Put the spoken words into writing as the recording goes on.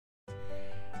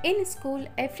In school,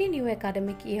 every new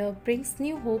academic year brings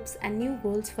new hopes and new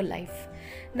goals for life.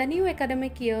 The new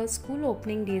academic year school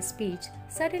opening day speech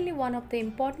certainly one of the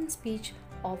important speech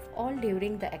of all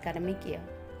during the academic year.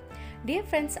 Dear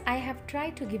friends, I have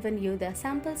tried to given you the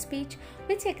sample speech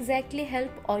which exactly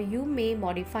help or you may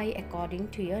modify according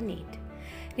to your need.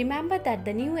 Remember that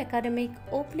the new academic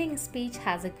opening speech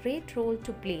has a great role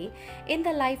to play in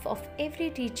the life of every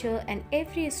teacher and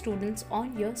every student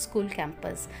on your school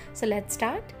campus. So let's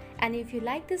start, and if you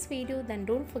like this video then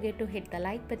don't forget to hit the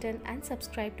like button and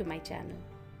subscribe to my channel.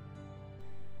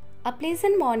 A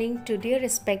pleasant morning to dear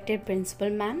respected principal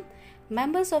ma'am,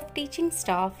 members of teaching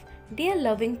staff, dear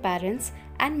loving parents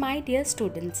and my dear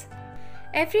students.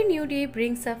 Every new day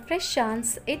brings a fresh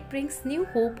chance, it brings new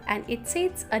hope and it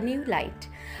sets a new light,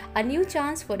 a new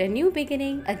chance for a new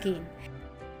beginning again.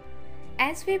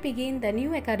 As we begin the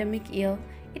new academic year,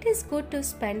 it is good to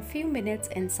spend few minutes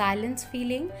in silence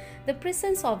feeling the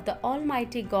presence of the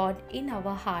Almighty God in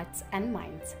our hearts and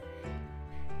minds.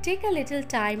 Take a little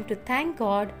time to thank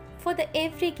God for the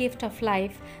every gift of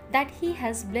life that He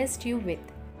has blessed you with.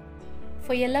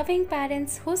 For your loving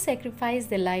parents who sacrifice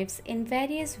their lives in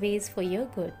various ways for your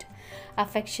good,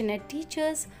 affectionate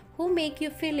teachers who make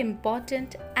you feel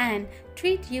important and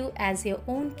treat you as your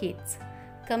own kids,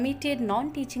 committed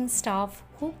non-teaching staff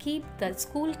who keep the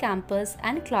school campus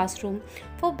and classroom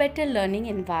for better learning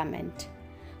environment,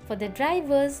 for the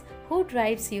drivers who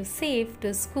drives you safe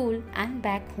to school and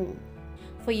back home,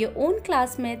 for your own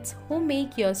classmates who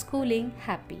make your schooling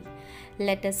happy.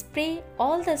 Let us pray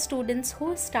all the students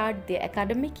who start their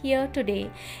academic year today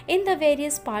in the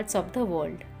various parts of the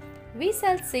world. We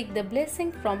shall seek the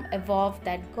blessing from above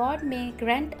that God may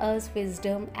grant us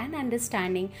wisdom and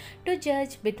understanding to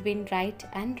judge between right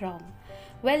and wrong.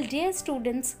 Well, dear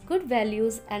students, good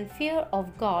values and fear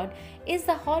of God is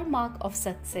the hallmark of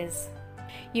success.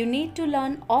 You need to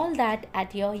learn all that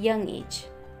at your young age.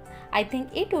 I think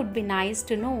it would be nice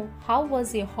to know how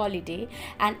was your holiday,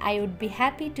 and I would be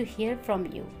happy to hear from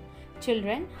you.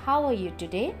 Children, how are you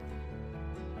today?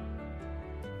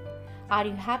 Are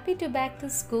you happy to back to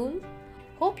school?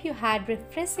 Hope you had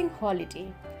refreshing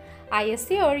holiday. I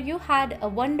assure you had a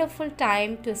wonderful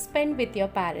time to spend with your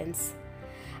parents.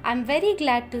 I'm very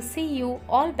glad to see you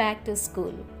all back to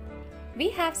school.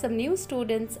 We have some new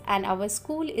students and our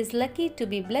school is lucky to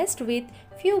be blessed with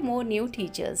few more new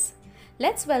teachers.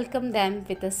 Let's welcome them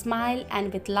with a smile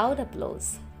and with loud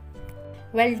applause.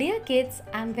 Well, dear kids,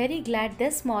 I'm very glad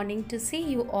this morning to see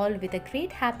you all with a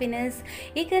great happiness,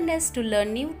 eagerness to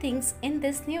learn new things in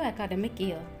this new academic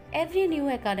year. Every new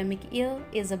academic year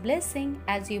is a blessing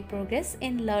as you progress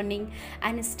in learning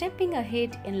and stepping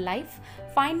ahead in life,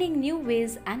 finding new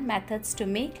ways and methods to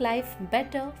make life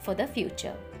better for the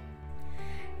future.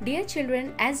 Dear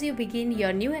children, as you begin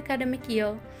your new academic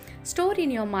year, store in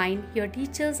your mind your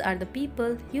teachers are the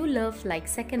people you love like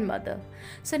second mother,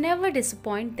 so never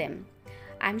disappoint them.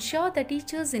 I'm sure the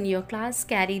teachers in your class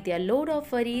carry their load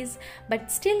of worries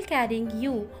but still carrying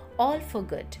you all for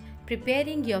good,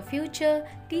 preparing your future,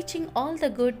 teaching all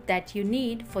the good that you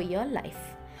need for your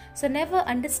life. So never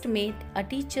underestimate a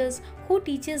teacher who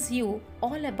teaches you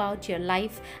all about your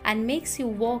life and makes you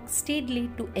walk steadily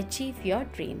to achieve your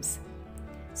dreams.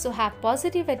 So have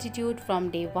positive attitude from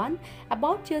day one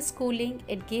about your schooling.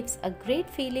 It gives a great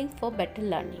feeling for better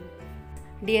learning.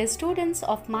 Dear students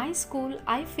of my school,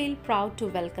 I feel proud to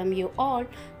welcome you all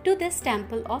to this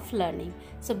temple of learning.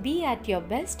 So be at your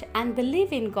best and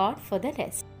believe in God for the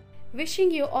rest.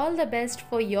 Wishing you all the best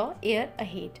for your year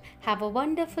ahead. Have a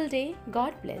wonderful day.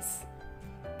 God bless.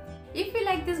 If you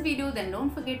like this video, then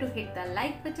don't forget to hit the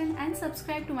like button and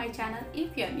subscribe to my channel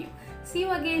if you are new. See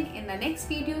you again in the next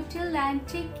video. Till then,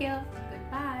 take care,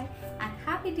 goodbye and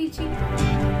happy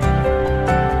teaching.